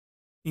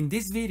In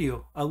this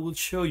video, I will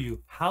show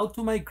you how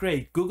to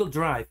migrate Google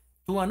Drive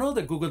to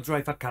another Google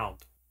Drive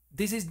account.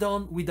 This is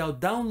done without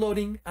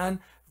downloading and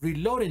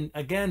reloading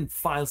again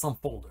files and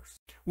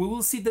folders. We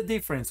will see the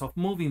difference of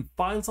moving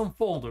files and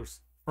folders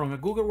from a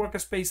Google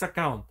Workspace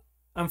account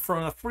and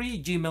from a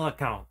free Gmail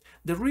account.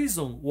 The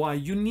reason why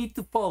you need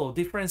to follow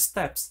different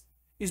steps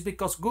is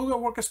because Google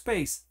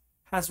Workspace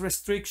has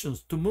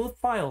restrictions to move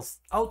files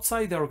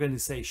outside the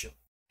organization.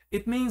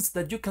 It means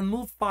that you can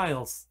move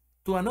files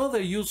to another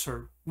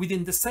user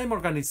within the same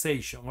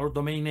organization or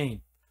domain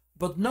name,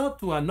 but not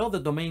to another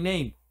domain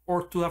name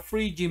or to a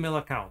free Gmail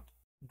account.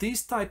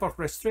 This type of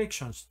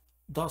restrictions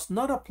does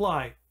not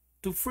apply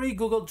to free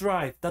Google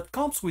Drive that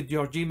comes with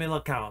your Gmail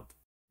account.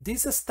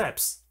 These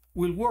steps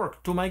will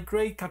work to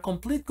migrate a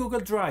complete Google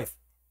Drive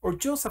or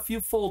just a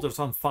few folders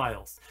and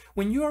files.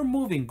 When you are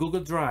moving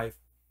Google Drive,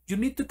 you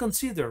need to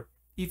consider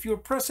if your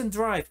present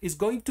drive is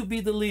going to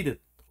be deleted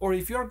or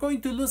if you are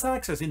going to lose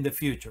access in the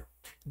future.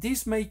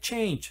 This may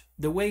change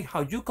the way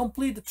how you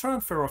complete the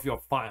transfer of your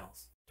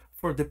files.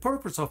 For the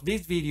purpose of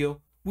this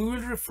video, we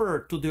will refer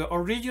to the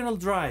original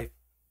drive,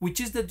 which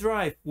is the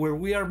drive where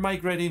we are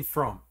migrating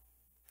from,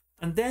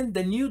 and then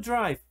the new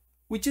drive,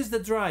 which is the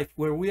drive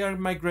where we are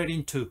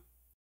migrating to.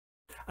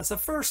 As a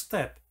first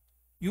step,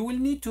 you will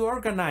need to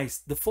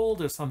organize the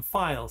folders and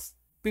files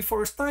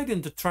before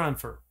starting the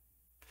transfer.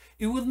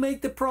 It will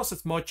make the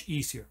process much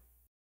easier.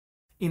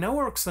 In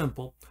our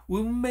example,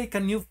 we will make a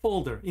new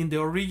folder in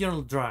the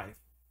original drive,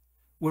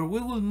 where we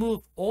will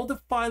move all the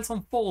files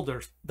and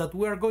folders that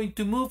we are going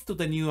to move to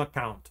the new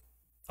account.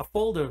 A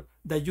folder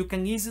that you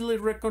can easily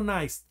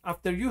recognize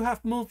after you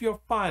have moved your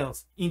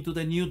files into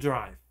the new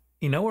drive.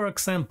 In our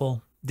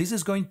example, this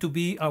is going to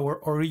be our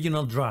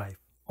original drive,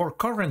 or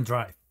current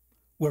drive,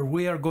 where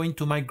we are going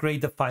to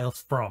migrate the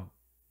files from.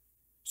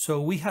 So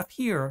we have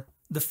here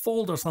the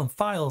folders and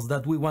files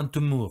that we want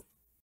to move.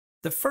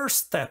 The first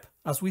step,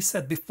 as we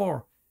said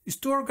before, is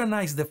to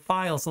organize the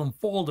files and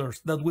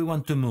folders that we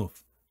want to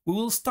move. We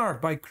will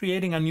start by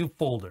creating a new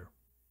folder.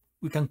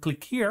 We can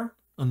click here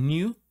on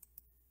New,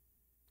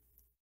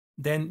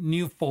 then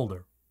New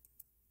Folder.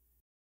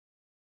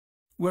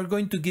 We're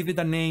going to give it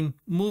a name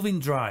Moving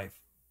Drive,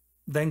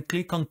 then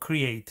click on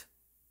Create.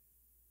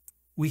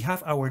 We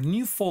have our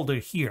new folder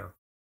here.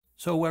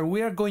 So what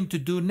we are going to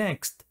do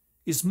next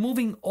is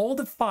moving all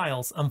the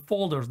files and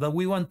folders that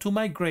we want to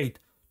migrate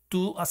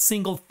to a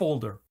single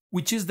folder,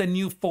 which is the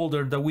new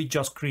folder that we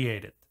just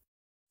created.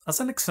 As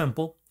an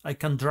example, I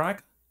can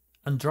drag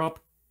and drop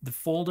the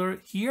folder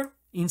here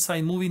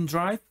inside Moving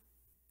Drive.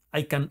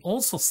 I can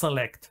also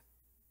select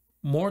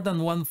more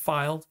than one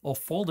file or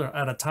folder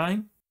at a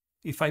time.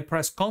 If I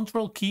press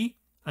Ctrl key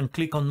and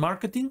click on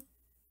Marketing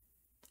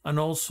and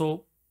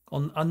also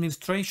on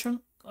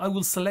Administration, I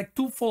will select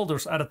two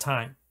folders at a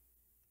time.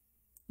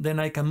 Then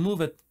I can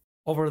move it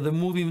over the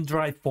Moving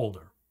Drive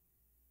folder.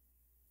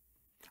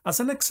 As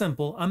an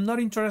example, I'm not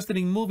interested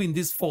in moving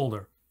this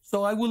folder,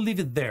 so I will leave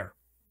it there.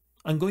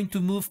 I'm going to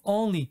move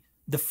only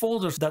the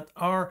folders that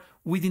are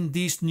within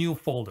this new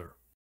folder.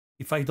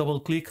 If I double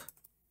click,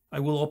 I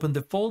will open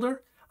the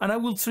folder and I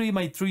will see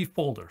my three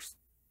folders.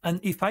 And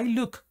if I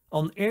look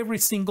on every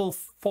single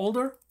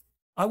folder,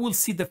 I will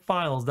see the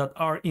files that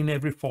are in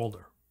every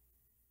folder.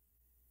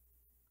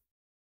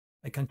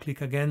 I can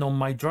click again on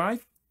my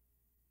drive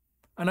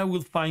and I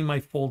will find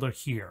my folder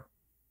here.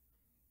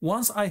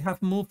 Once I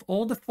have moved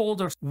all the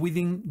folders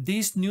within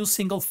this new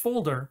single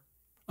folder,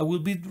 I will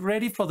be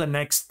ready for the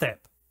next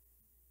step.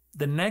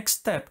 The next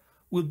step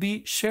will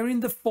be sharing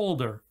the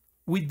folder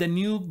with the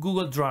new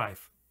Google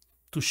Drive.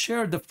 To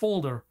share the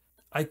folder,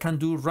 I can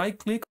do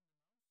right-click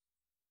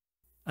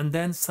and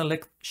then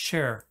select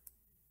Share.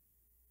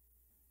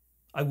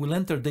 I will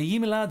enter the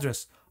email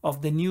address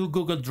of the new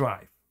Google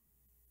Drive.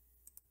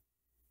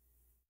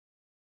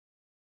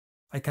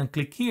 I can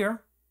click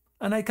here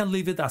and I can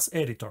leave it as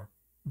editor.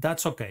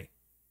 That's okay.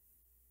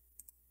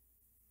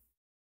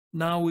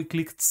 Now we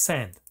click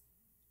Send.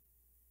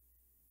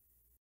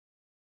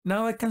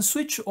 Now I can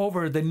switch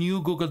over the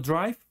new Google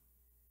Drive.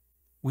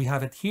 We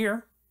have it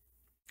here.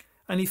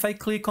 And if I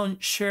click on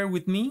Share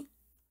with Me,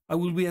 I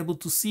will be able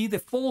to see the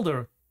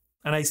folder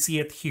and I see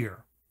it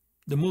here,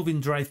 the Moving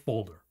Drive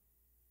folder.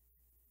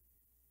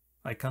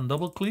 I can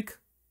double click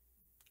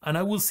and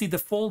I will see the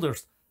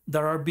folders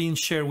that are being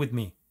shared with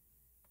me.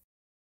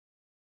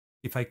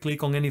 If I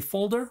click on any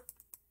folder,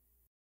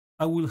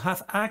 I will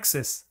have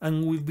access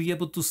and will be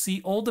able to see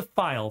all the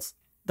files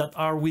that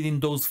are within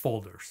those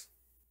folders.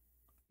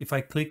 If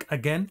I click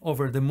again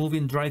over the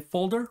Moving Drive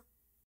folder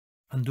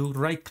and do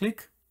right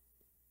click,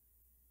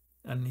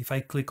 and if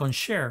I click on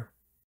Share,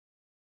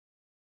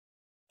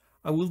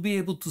 I will be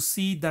able to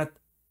see that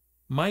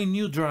my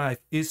new drive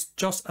is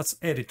just as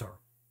editor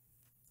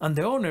and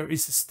the owner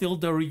is still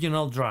the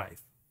original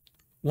drive.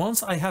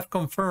 Once I have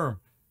confirmed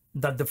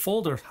that the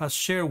folder has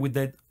shared with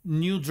the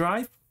new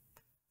drive,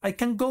 I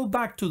can go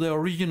back to the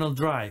original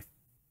drive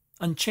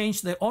and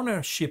change the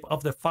ownership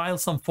of the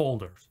files and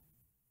folders.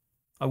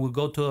 I will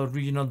go to the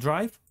original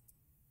drive.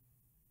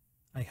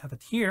 I have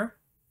it here.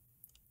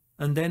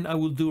 And then I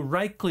will do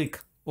right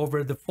click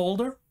over the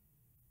folder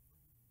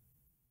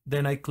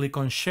Then I click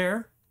on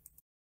share.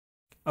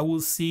 I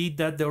will see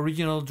that the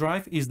original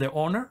drive is the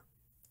owner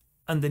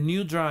and the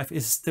new drive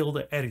is still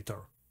the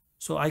editor.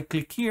 So I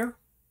click here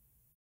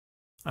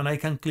and I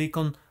can click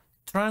on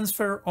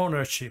transfer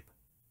ownership.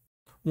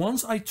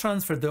 Once I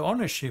transfer the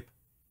ownership,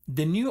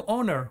 the new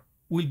owner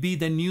will be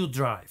the new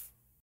drive.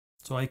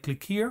 So I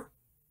click here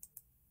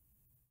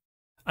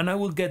and I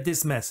will get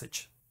this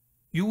message.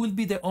 You will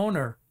be the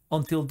owner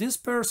until this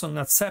person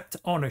accepts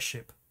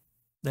ownership.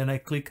 Then I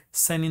click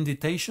send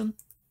invitation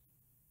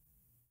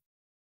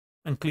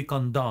and click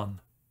on done.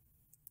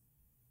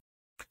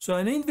 So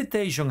an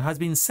invitation has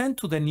been sent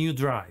to the new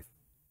drive.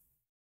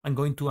 I'm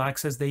going to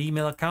access the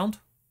email account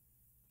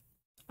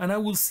and I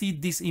will see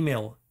this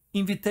email,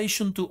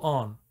 invitation to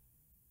on.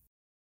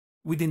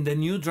 Within the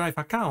new drive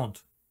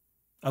account,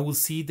 I will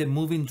see the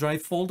moving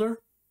drive folder.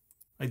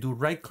 I do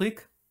right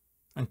click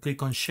and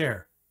click on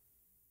share.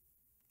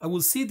 I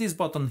will see this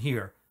button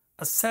here,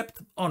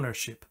 accept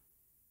ownership.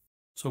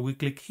 So we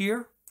click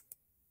here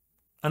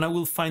and I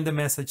will find the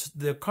message,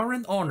 the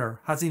current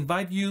owner has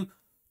invited you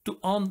to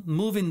on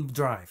moving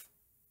drive.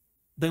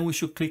 Then we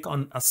should click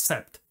on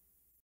accept.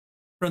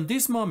 From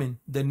this moment,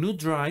 the new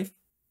drive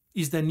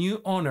is the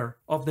new owner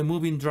of the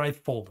moving drive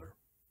folder.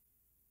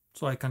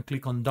 So I can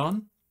click on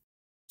done.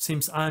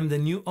 Since I'm the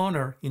new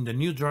owner in the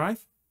new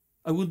drive,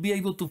 I will be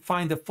able to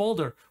find the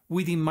folder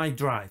within my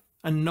drive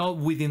and not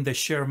within the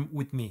share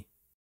with me.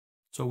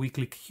 So we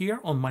click here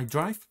on my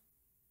drive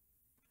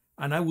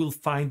and I will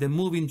find the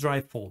moving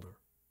drive folder.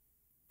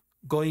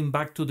 Going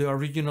back to the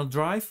original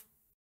drive,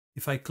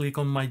 if I click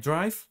on my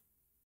drive,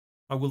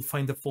 I will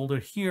find the folder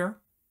here.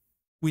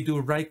 We do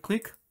right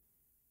click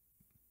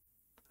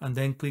and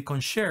then click on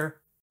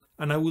share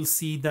and I will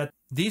see that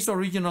this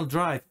original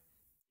drive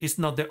is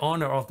not the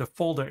owner of the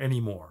folder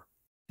anymore.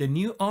 The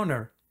new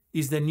owner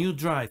is the new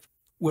drive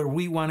where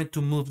we wanted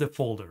to move the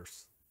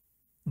folders.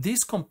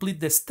 This completes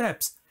the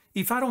steps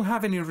if I don't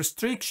have any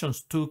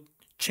restrictions to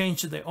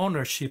change the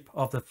ownership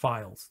of the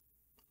files.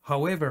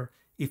 However,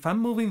 if I'm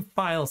moving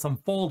files and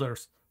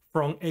folders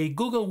from a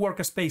Google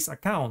Workspace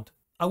account,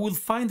 I will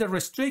find the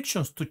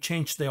restrictions to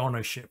change the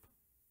ownership.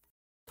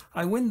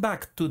 I went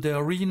back to the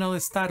original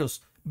status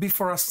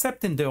before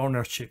accepting the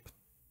ownership.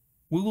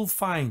 We will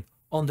find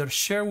under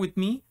share with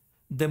me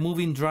the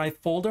moving drive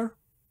folder.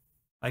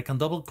 I can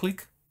double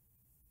click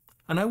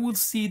and I will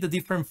see the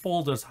different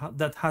folders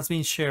that has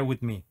been shared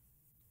with me.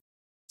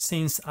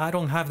 Since I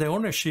don't have the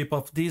ownership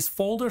of these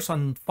folders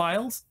and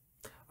files,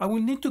 I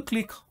will need to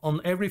click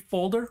on every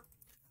folder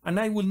and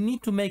I will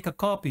need to make a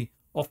copy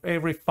of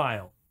every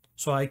file.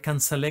 So I can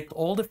select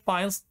all the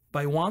files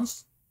by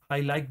once,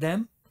 highlight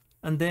them,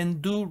 and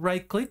then do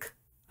right click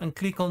and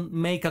click on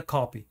make a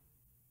copy.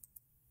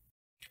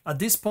 At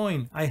this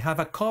point, I have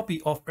a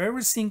copy of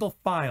every single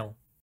file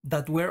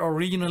that were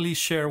originally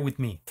shared with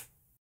me.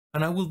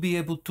 And I will be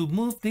able to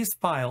move these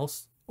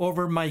files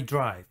over my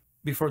drive.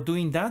 Before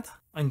doing that,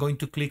 I'm going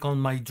to click on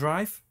my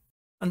drive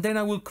and then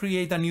I will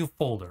create a new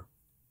folder.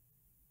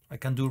 I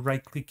can do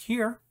right click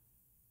here,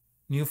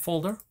 new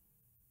folder,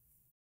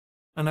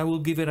 and I will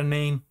give it a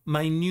name,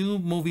 my new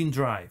moving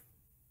drive.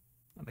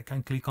 And I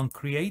can click on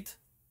create.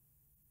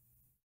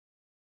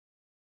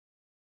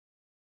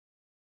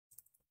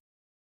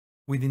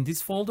 Within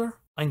this folder,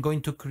 I'm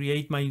going to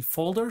create my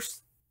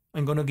folders.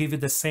 I'm going to give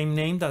it the same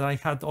name that I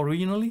had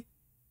originally.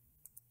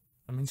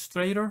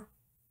 Administrator.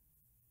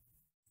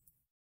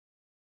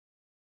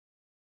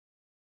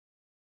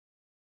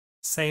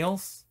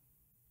 Sales.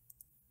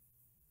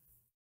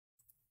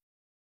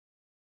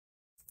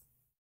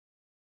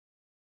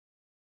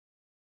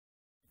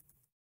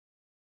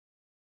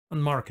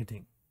 And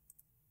marketing.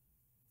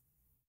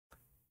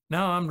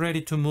 Now I'm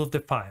ready to move the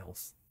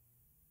files.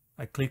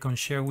 I click on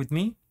share with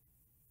me.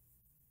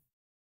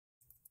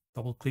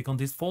 Double click on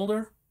this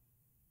folder.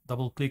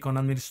 Double click on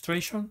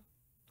administration.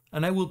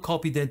 And I will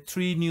copy the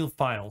 3 new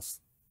files.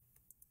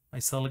 I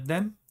select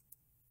them.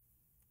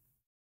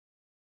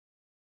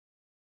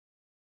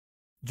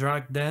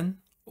 Drag them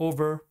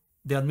over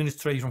the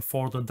administration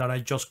folder that I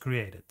just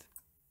created.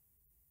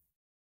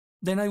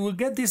 Then I will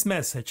get this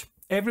message.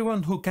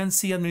 Everyone who can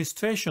see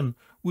administration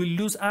will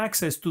lose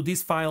access to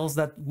these files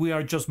that we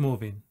are just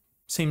moving.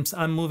 Since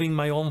I'm moving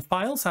my own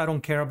files, I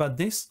don't care about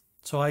this.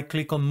 So I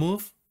click on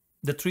move.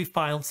 The 3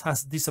 files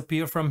has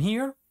disappeared from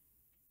here.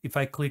 If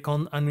I click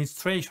on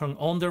administration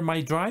under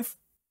my drive,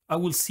 I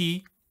will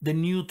see the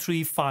new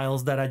 3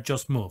 files that I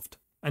just moved.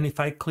 And if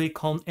I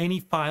click on any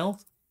file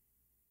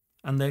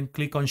and then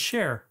click on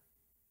share,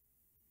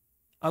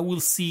 I will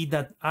see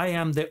that I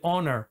am the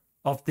owner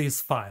of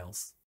these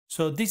files.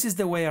 So this is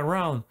the way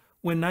around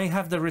when I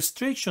have the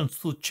restrictions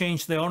to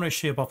change the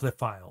ownership of the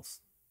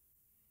files.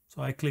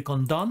 So I click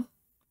on done,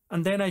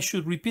 and then I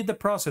should repeat the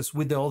process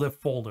with the other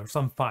folders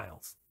and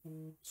files.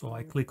 So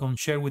I click on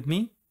share with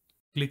me,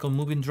 click on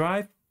moving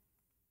drive,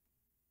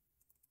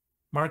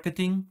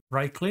 marketing,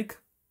 right click,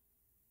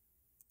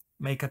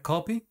 make a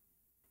copy.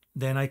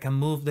 Then I can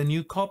move the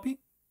new copy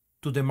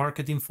to the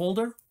marketing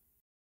folder.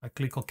 I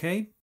click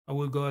OK. I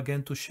will go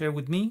again to share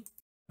with me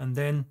and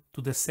then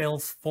to the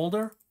sales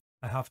folder.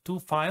 I have 2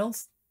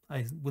 files.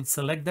 I will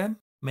select them,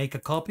 make a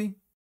copy.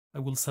 I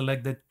will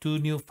select the 2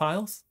 new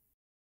files,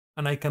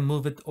 and I can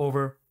move it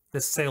over the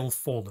sales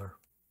folder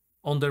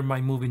under my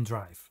moving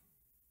drive.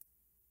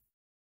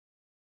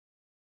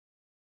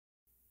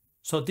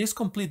 So this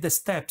completes the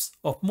steps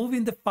of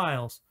moving the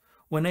files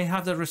when I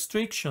have the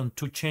restriction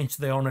to change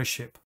the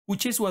ownership,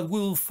 which is what we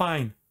will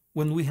find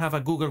when we have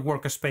a Google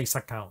Workspace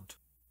account.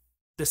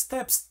 The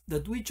steps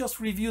that we just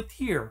reviewed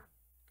here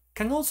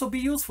can also be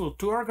useful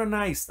to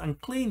organize and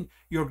clean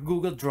your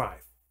Google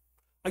Drive.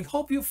 I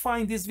hope you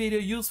find this video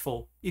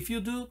useful. If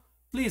you do,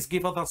 please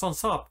give it a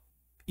thumbs up.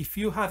 If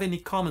you have any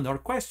comment or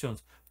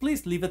questions,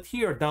 please leave it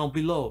here down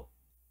below.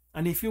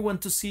 And if you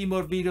want to see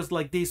more videos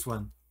like this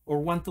one, or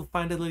want to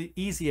find it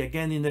easy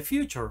again in the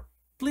future,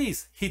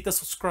 please hit the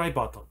subscribe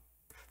button.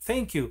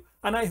 Thank you,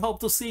 and I hope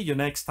to see you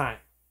next time.